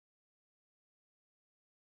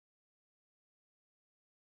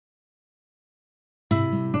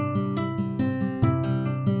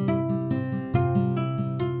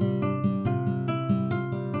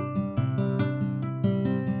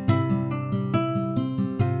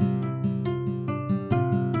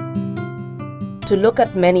To look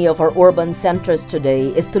at many of our urban centers today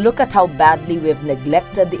is to look at how badly we've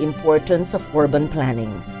neglected the importance of urban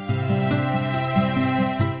planning.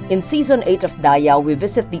 In Season 8 of Dayaw, we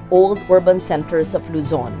visit the old urban centers of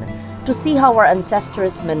Luzon to see how our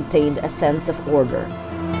ancestors maintained a sense of order.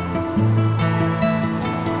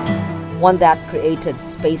 One that created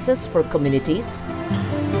spaces for communities,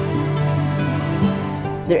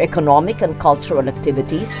 their economic and cultural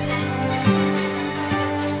activities,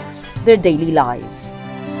 their daily lives.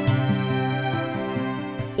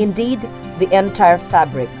 Indeed, the entire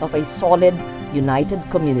fabric of a solid, united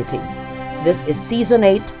community. This is Season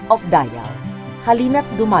 8 of Dayaw. Halina't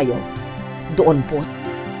dumayo, doon po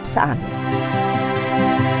sa amin.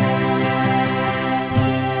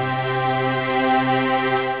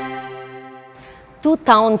 Two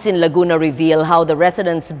towns in Laguna reveal how the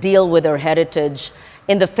residents deal with their heritage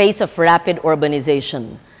in the face of rapid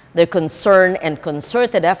urbanization. Their concern and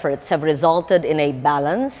concerted efforts have resulted in a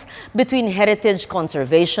balance between heritage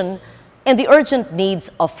conservation and the urgent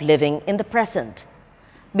needs of living in the present.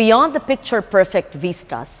 Beyond the picture-perfect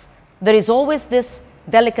vistas, there is always this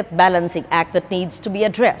delicate balancing act that needs to be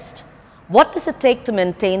addressed. What does it take to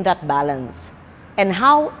maintain that balance? And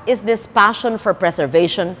how is this passion for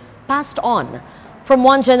preservation passed on from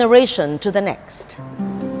one generation to the next?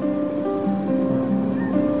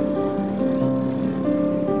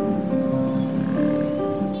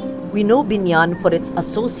 We know Biñan for its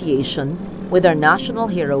association with our national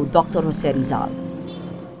hero, Dr. Jose Rizal.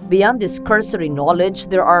 Beyond this cursory knowledge,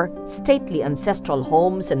 there are stately ancestral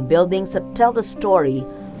homes and buildings that tell the story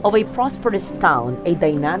of a prosperous town, a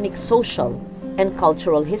dynamic social and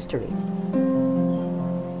cultural history.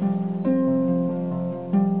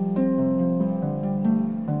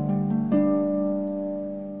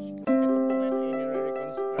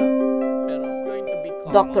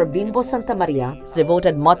 Dr. Bimbo Santamaria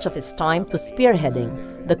devoted much of his time to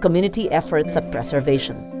spearheading the community efforts at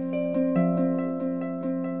preservation.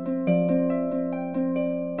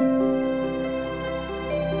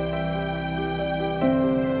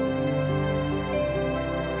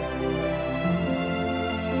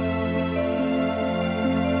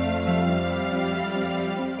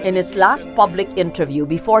 In his last public interview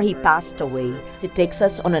before he passed away, he takes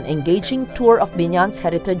us on an engaging tour of Biñan's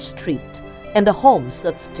Heritage Street and the homes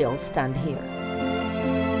that still stand here.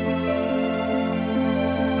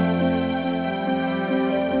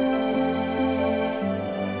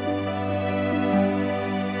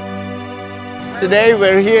 Today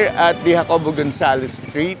we're here at the Jacobo Gonzalez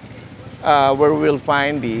Street where we'll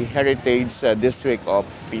find the Heritage District of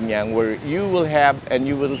Biñan, where you will have and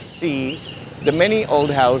you will see the many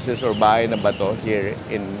old houses or bahay na bato here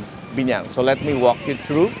in Biñan. So let me walk you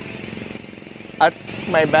through. At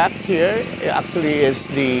my back here actually is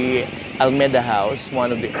the Almeda House,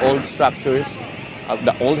 one of the old structures of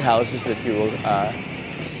the old houses that you will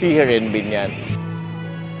see here in Biñan.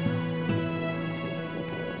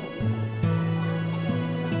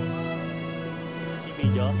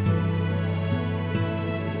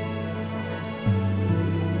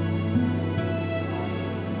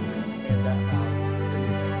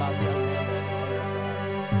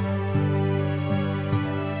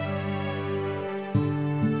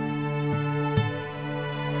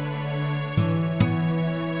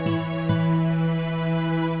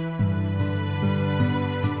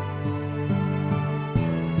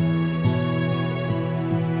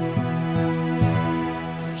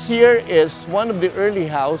 Here is one of the early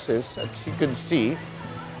houses, as you can see.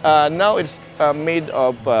 Now it's made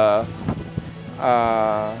of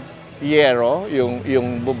yero,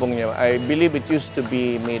 yung bubong niya. I believe it used to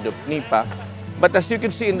be made of nipa. But as you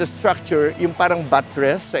can see in the structure, yung parang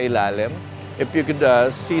buttress sa ilalim. If you could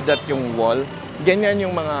see that yung wall, ganyan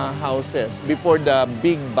yung mga houses. Before the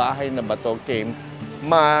big bahay na bato came,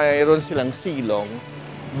 mayroon silang silong.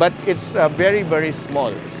 But it's very, very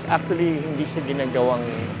small. It's actually, hindi siya ginagawang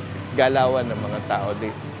galawan ng mga tao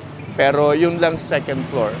dito. Pero yun lang second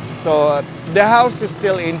floor. So the house is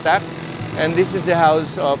still intact. And this is the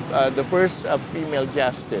house of the first female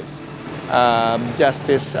justice,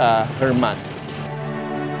 Justice Herman.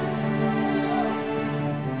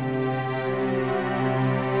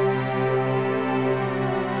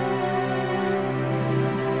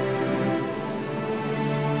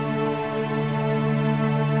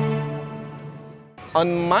 On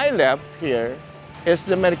my left here is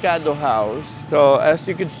the Mercado house. So as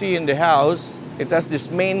you can see in the house, it has this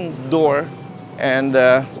main door. And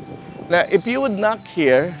now if you would knock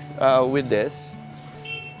here with this,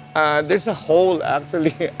 there's a hole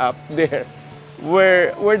actually up there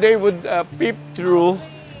where they would peep through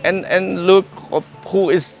and look of who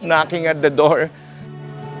is knocking at the door.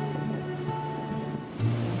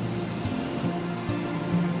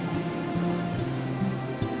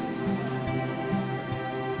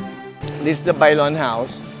 This is the Bailon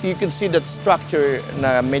house. You can see that structure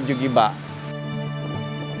na medyo giba.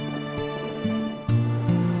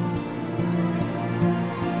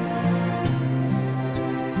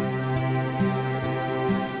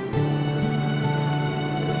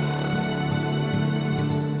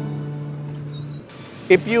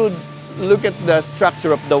 If you look at the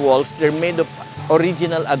structure of the walls, they're made of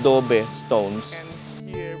original adobe stones.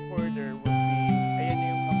 And here further would be, ayan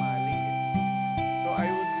yung kamali. So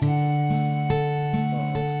I would...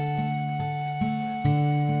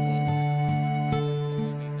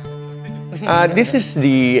 This is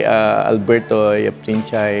the Alberto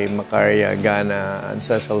Yaptinchay Macaria Gana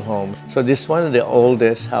ancestral home. So this is one of the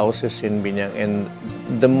oldest houses in Biñan and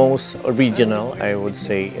the most original, I would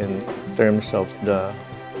say, in terms of the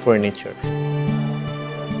furniture.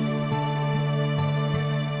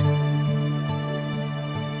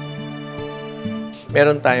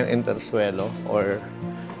 Meron tayong intersuelo or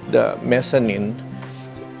the mezzanine.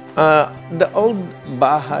 The old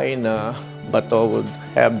bahay na bato would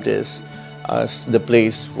have this as the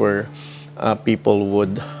place where people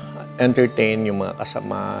would entertain yung mga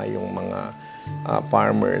kasama, yung mga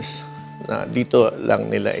farmers. Dito lang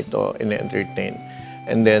nila ito in-entertain.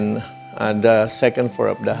 And then the second floor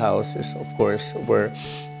of the house is of course where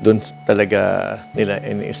doon talaga nila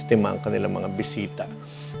iniestima ang kanilang mga bisita.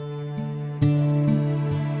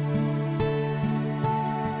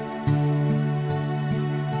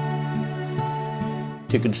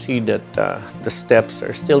 You can see that the steps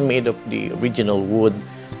are still made of the original wood.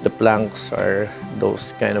 The planks are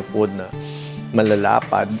those kind of wood na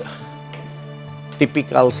malalapad.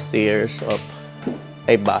 Typical stairs of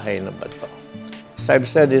ay bahay na bato. As I've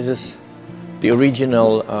said, this is the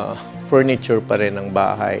original furniture pa rin ng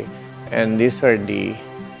bahay. And these are the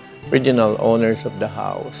original owners of the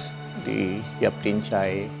house, the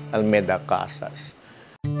Yaptinchay Almeda Casas.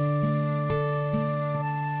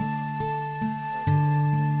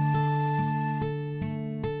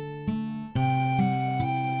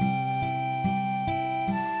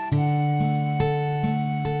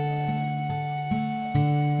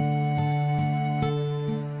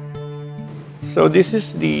 So this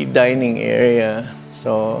is the dining area.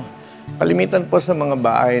 So kalimitan po sa mga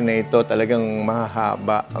bahay na ito talagang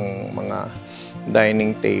mahahaba ang mga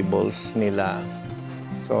dining tables nila.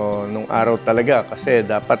 So nung araw talaga kasi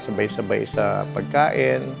dapat sabay-sabay sa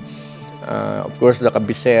pagkain. Of course, the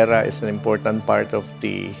kabisera is an important part of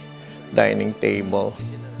the dining table.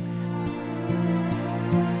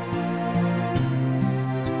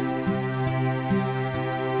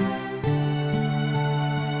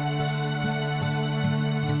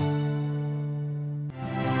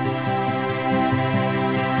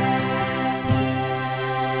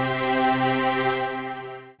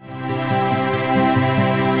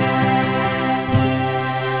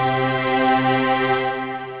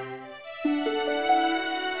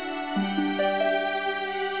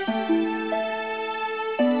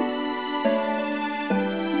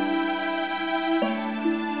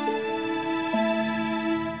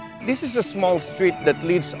 This is a small street that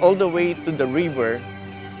leads all the way to the river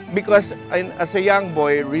because as a young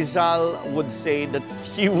boy, Rizal would say that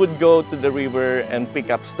he would go to the river and pick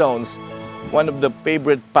up stones. One of the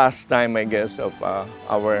favorite pastime, I guess, of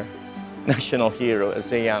our national hero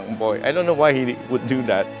as a young boy. I don't know why he would do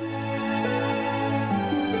that.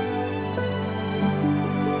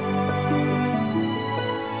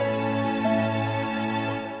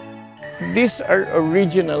 These are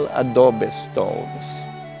original adobe stones.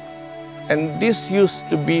 And this used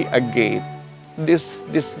to be a gate, this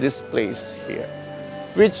place here,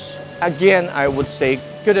 which again I would say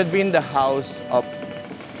could have been the house of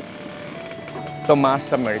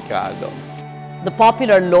Tomasa Mercado. The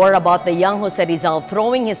popular lore about the young Jose Rizal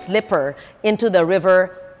throwing his slipper into the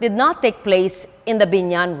river did not take place in the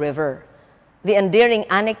Biñan River. The endearing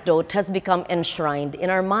anecdote has become enshrined in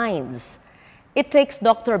our minds. It takes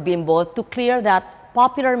Dr. Bimbo to clear that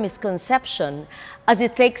popular misconception as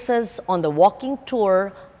it takes us on the walking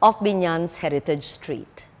tour of Biñan's Heritage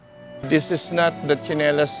Street. This is not the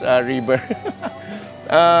Chinelas River.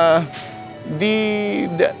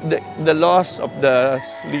 The loss of the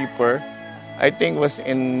sleeper, I think, was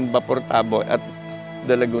in Baportabo at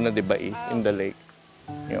the Laguna de Bai, in the lake,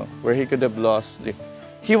 where he could have lost.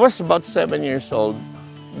 He was about 7 years old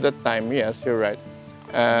that time, yes, you're right.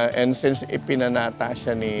 And since ipinanata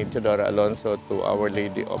siya ni Teodora Alonso to Our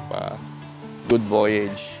Lady of Good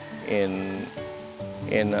Voyage in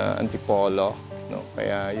Antipolo,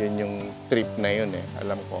 kaya yun yung trip na yun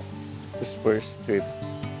alam ko, his first trip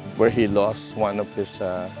where he lost one of his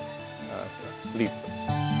sleepers.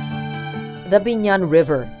 The Biñan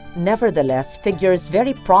River nevertheless figures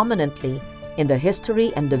very prominently in the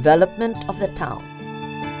history and development of the town.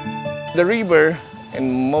 The river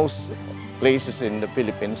in most places in the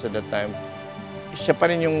Philippines at that time, siya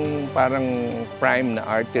pa rin yung parang prime na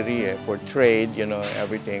artery for trade, you know,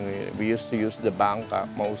 everything. We used to use the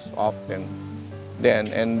bangka most often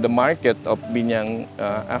then. And the market of Biñan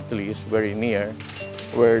actually is very near,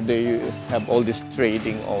 where they have all this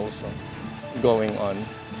trading also going on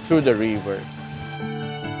through the river.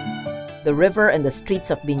 The river and the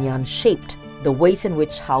streets of Biñan shaped the ways in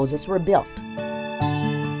which houses were built.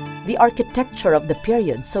 The architecture of the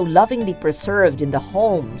period, so lovingly preserved in the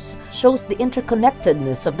homes, shows the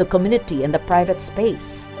interconnectedness of the community and the private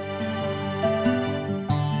space.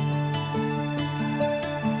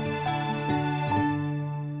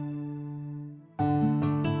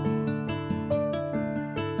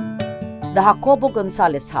 The Jacobo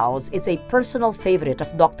Gonzalez house is a personal favorite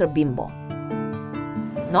of Dr. Bimbo.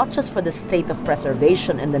 Not just for the state of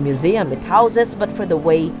preservation in the museum it houses, but for the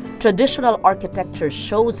way traditional architecture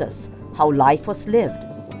shows us how life was lived,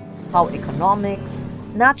 how economics,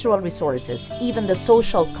 natural resources, even the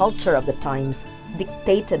social culture of the times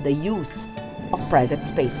dictated the use of private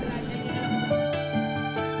spaces.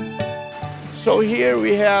 So here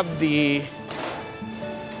we have the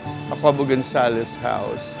Jacobo Gonzalez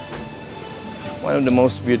house, one of the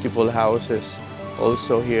most beautiful houses.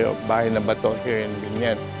 Also here, Bahay na Bato here in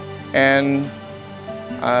Biñan. And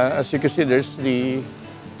as you can see, there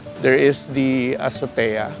is the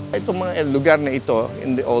azotea. Itong mga lugar na ito,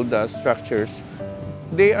 in the old structures,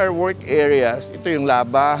 they are work areas. Ito yung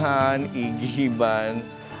labahan, igiban.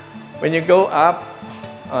 When you go up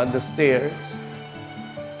the stairs,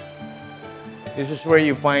 this is where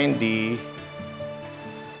you find the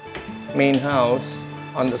main house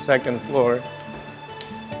on the second floor.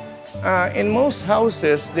 In most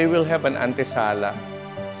houses, they will have an antesala,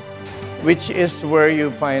 which is where you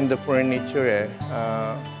find the furniture,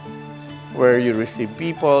 where you receive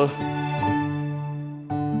people.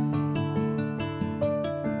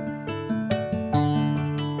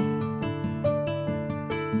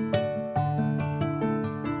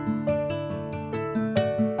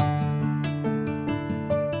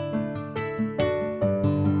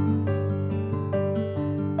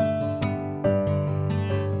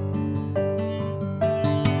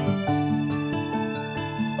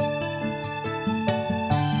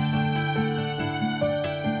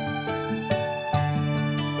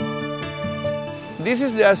 This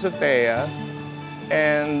is the azotea,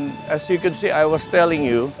 and as you can see, I was telling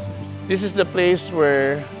you, this is the place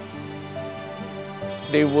where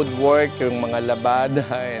they would work, yung mga labada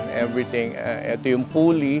and everything. Ito yung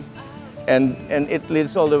pulley, and it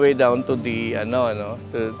leads all the way down to the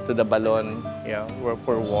to the balon, yeah, where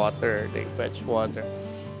for water, they fetch water.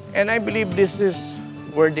 And I believe this is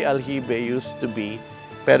where the aljibe used to be,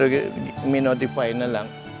 pero minodify na lang.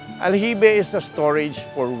 Aljibe is a storage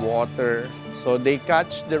for water. So they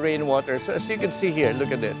catch the rainwater. So as you can see here,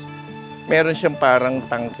 look at this. Meron siyang parang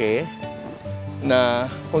tangke na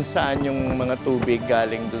kung saan yung mga tubig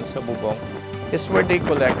galing dun sa bubong. Is where they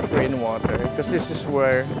collect rainwater. Because this is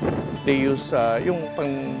where they use yung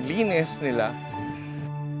panglinis nila.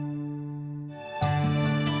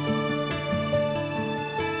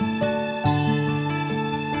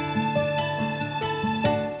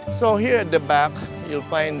 So here at the back, you'll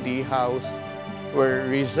find the house where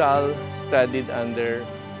Rizal studied under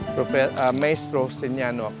Maestro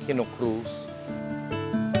Seniano Aquino Cruz.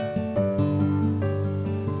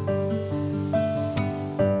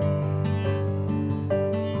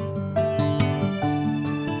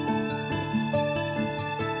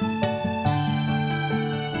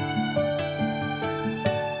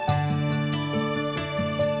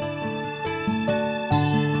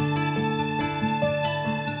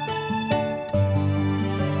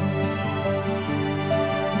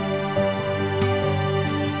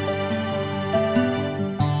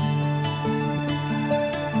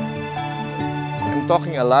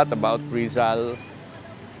 Talking a lot about Rizal,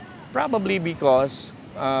 probably because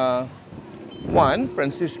one,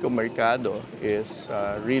 Francisco Mercado is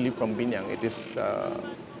really from Biñan. It is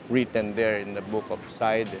written there in the book of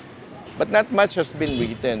Side. But not much has been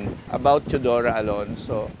written about Teodora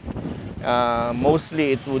Alonso.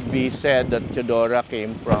 Mostly it would be said that Teodora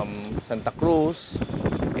came from Santa Cruz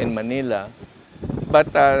in Manila. But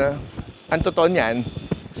ang totoo niyan,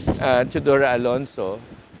 Teodora Alonso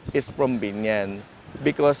is from Biñan.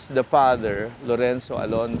 Because the father, Lorenzo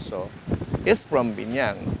Alonso, is from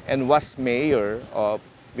Biñan and was mayor of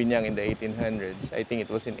Biñan in the 1800s. I think it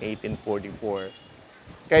was in 1844.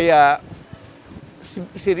 Kaya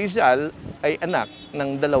si Rizal ay anak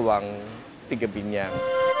ng dalawang tiga Biñan.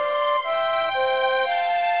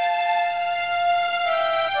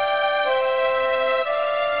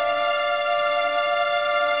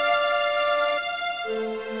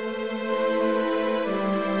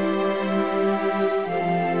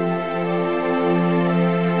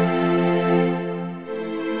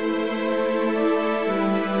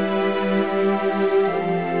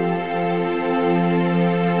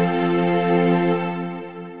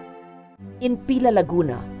 In Pila,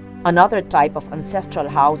 Laguna, another type of ancestral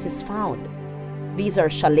house is found. These are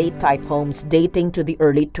chalet-type homes dating to the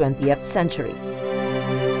early 20th century.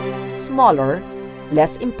 Smaller,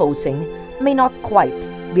 less imposing, may not quite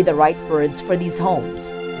be the right words for these homes.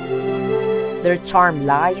 Their charm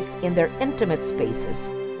lies in their intimate spaces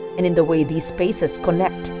and in the way these spaces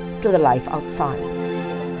connect to the life outside.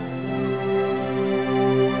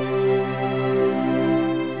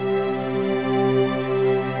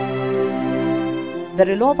 The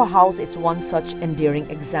Relova House is one such endearing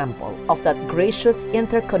example of that gracious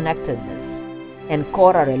interconnectedness, and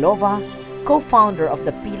Cora Relova, co-founder of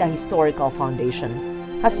the Pila Historical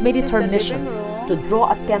Foundation, has made it her mission to draw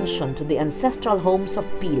attention to the ancestral homes of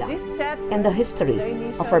Pila and the history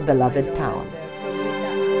of our beloved town.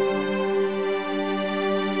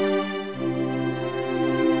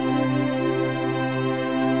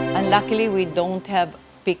 And luckily, we don't have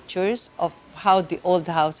pictures of how the old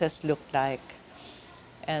houses looked like.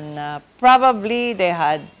 And probably they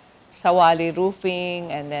had sawali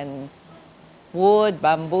roofing and then wood,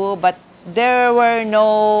 bamboo, but there were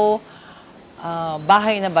no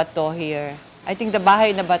bahay na bato here. I think the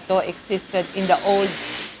bahay na bato existed in the old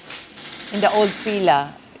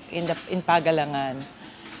Pila in Pagalangan.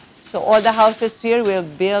 So all the houses here were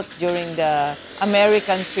built during the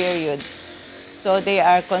American period. So they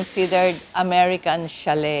are considered American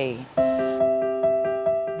chalet.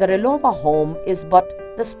 The Relova home is but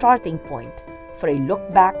the starting point for a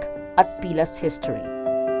look back at Pila's history.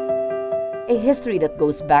 A history that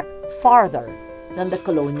goes back farther than the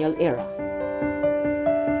colonial era.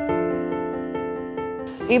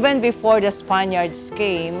 Even before the Spaniards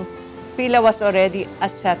came, Pila was already a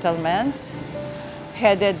settlement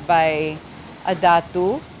headed by a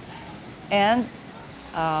datu, and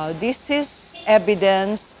this is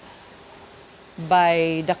evidenced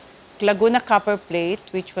by the Laguna copper plate,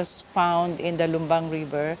 which was found in the Lumbang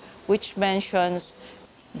River, which mentions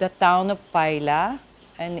the town of Pila,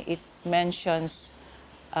 and it mentions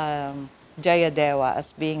Jayadewa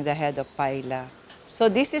as being the head of Pila. So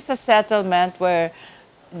this is a settlement where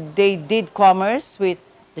they did commerce with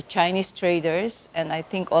the Chinese traders and I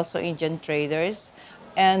think also Indian traders,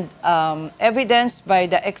 and evidenced by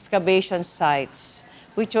the excavation sites,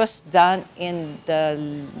 which was done in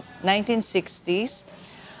the 1960s.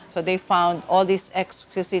 So they found all these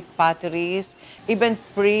exquisite potteries, even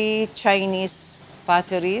pre-Chinese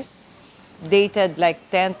potteries, dated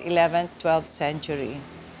like 10th, 11th, 12th century.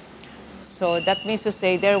 So that means to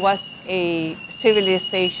say there was a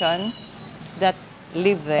civilization that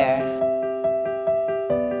lived there.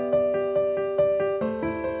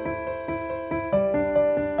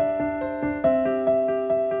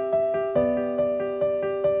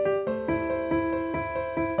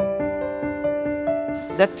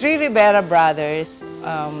 The three Rivera brothers,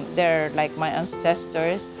 they're like my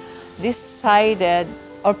ancestors, decided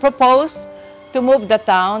or proposed to move the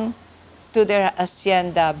town to their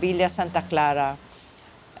hacienda, Villa Santa Clara,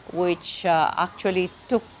 which actually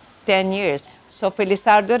took 10 years. So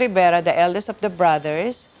Felizardo Rivera, the eldest of the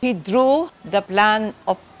brothers, he drew the plan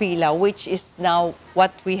of Pila, which is now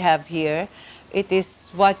what we have here. It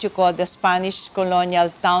is what you call the Spanish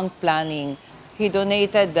colonial town planning. He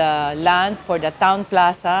donated the land for the town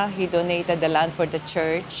plaza, he donated the land for the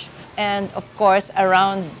church, and of course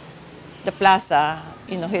around the plaza,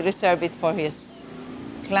 he reserved it for his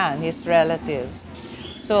clan, his relatives.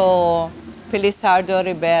 So Felizardo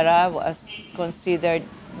Rivera was considered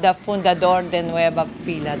the fundador de Nueva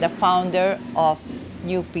Pila, the founder of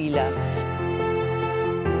New Pila.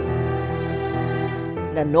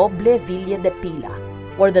 The Noble Villa de Pila,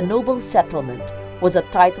 or the Noble Settlement, was a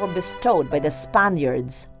title bestowed by the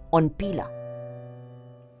Spaniards on Pila.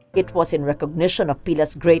 It was in recognition of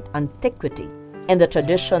Pila's great antiquity and the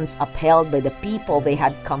traditions upheld by the people they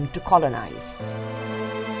had come to colonize.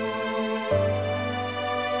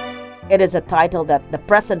 It is a title that the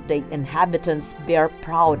present-day inhabitants bear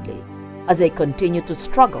proudly as they continue to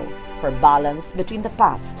struggle for balance between the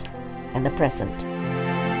past and the present.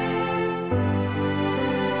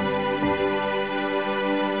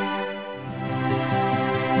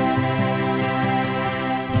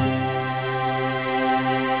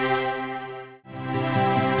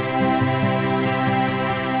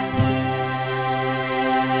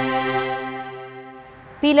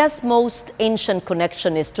 Pila's most ancient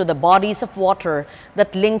connection is to the bodies of water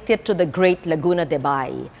that linked it to the great Laguna de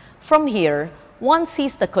Bay. From here, one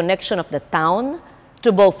sees the connection of the town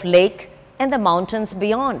to both lake and the mountains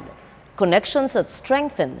beyond. Connections that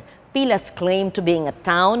strengthen Pila's claim to being a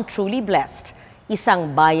town truly blessed,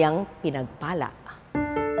 isang bayang pinagpala.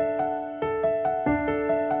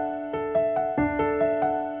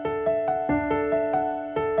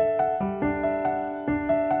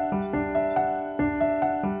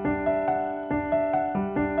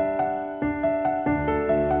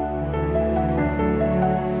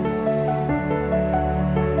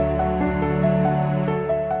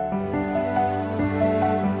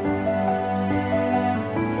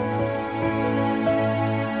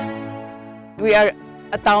 we are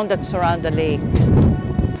a town that surrounds the lake.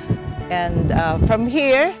 And from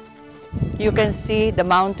here, you can see the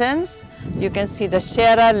mountains. You can see the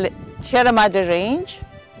Sierra Madre Range.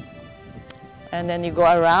 And then you go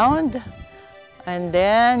around. And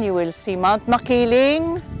then you will see Mount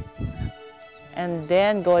Makiling. And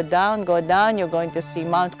then go down, you're going to see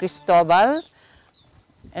Mount Cristobal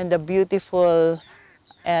and the beautiful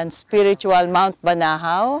and spiritual Mount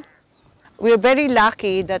Banahaw. We're very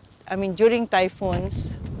lucky that, I mean, during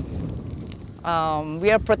typhoons, we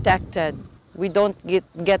are protected. We don't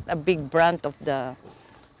get a big brunt of the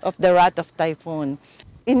wrath of typhoon.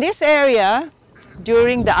 In this area,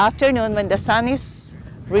 during the afternoon when the sun is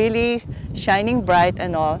really shining bright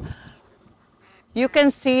and all, you can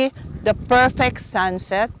see the perfect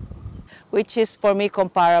sunset, which is for me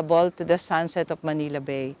comparable to the sunset of Manila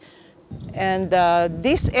Bay. And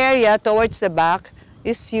this area towards the back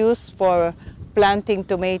is used for planting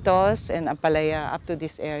tomatoes and ampalaya up to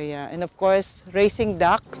this area. And of course, raising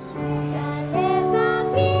ducks.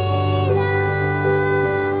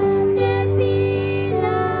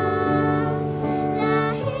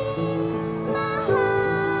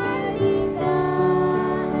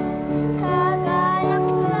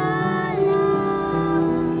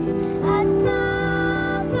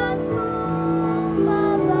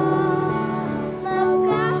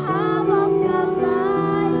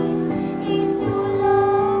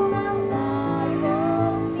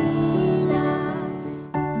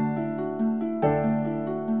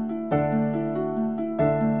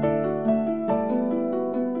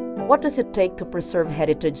 What does it take to preserve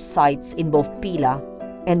heritage sites in both Pila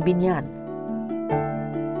and Biñan?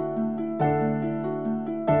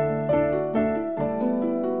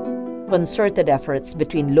 Concerted efforts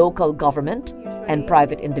between local government and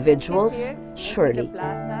private individuals, surely.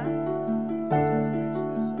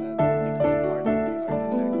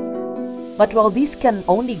 But while these can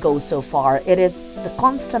only go so far, it is the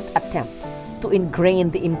constant attempt to ingrain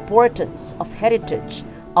the importance of heritage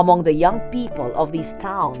among the young people of these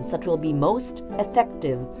towns that will be most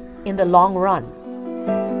effective in the long run.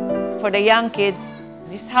 For the young kids,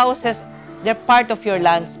 these houses, they're part of your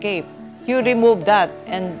landscape. You remove that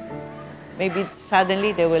and maybe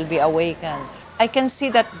suddenly they will be awakened. I can see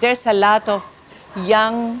that there's a lot of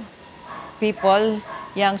young people,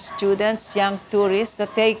 young students, young tourists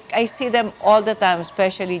that I see them all the time,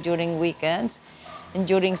 especially during weekends. And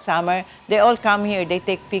during summer, they all come here. They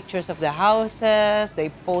take pictures of the houses, they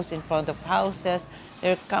pose in front of houses.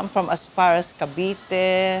 They come from as far as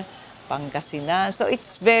Cavite, Pangasinan. So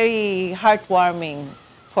it's very heartwarming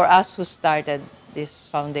for us who started this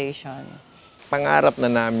foundation. Pangarap na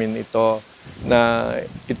namin ito na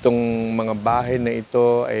itong mga bahay na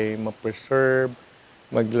ito ay ma-preserve,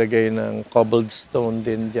 maglagay ng cobblestone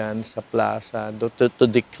din dyan sa plaza to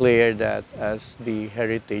declare that as the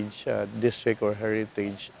heritage district or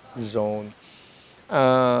heritage zone.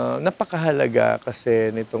 Napakahalaga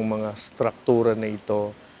kasi nitong mga struktura na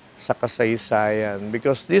ito sa kasaysayan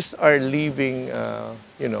because these are living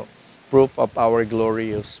proof of our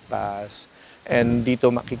glorious past. And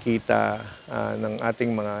dito makikita ng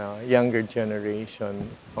ating mga younger generation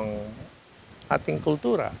ang ating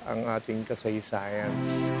kultura, ang ating kasaysayan.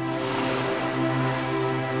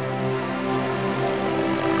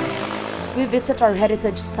 We visit our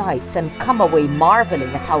heritage sites and come away marveling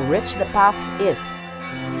at how rich the past is.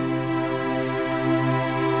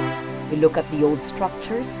 We look at the old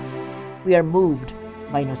structures. We are moved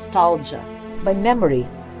by nostalgia, by memory,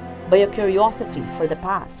 by a curiosity for the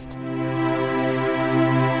past.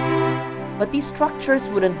 But these structures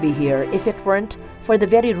wouldn't be here if it weren't for the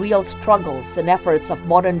very real struggles and efforts of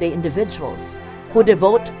modern-day individuals who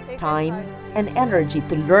devote time and energy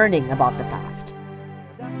to learning about the past.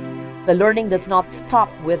 The learning does not stop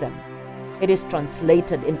with them. It is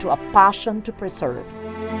translated into a passion to preserve.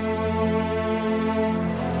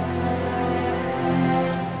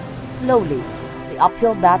 Slowly, the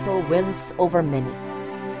uphill battle wins over many.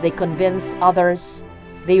 They convince others.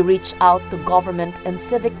 They reach out to government and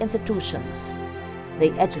civic institutions.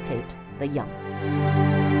 They educate the young.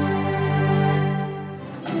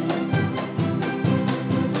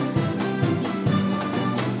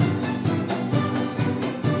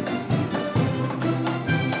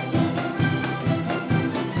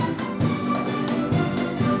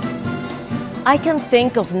 I can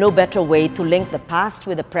think of no better way to link the past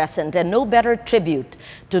with the present and no better tribute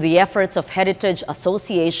to the efforts of heritage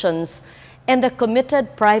associations and the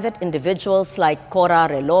committed private individuals like Cora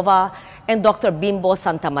Relova and Dr. Bimbo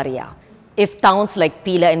Santamaria. If towns like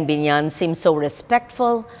Pila and Biñan seem so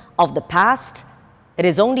respectful of the past, it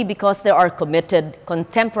is only because there are committed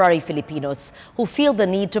contemporary Filipinos who feel the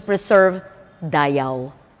need to preserve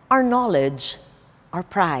Dayaw, our knowledge, our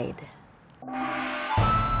pride.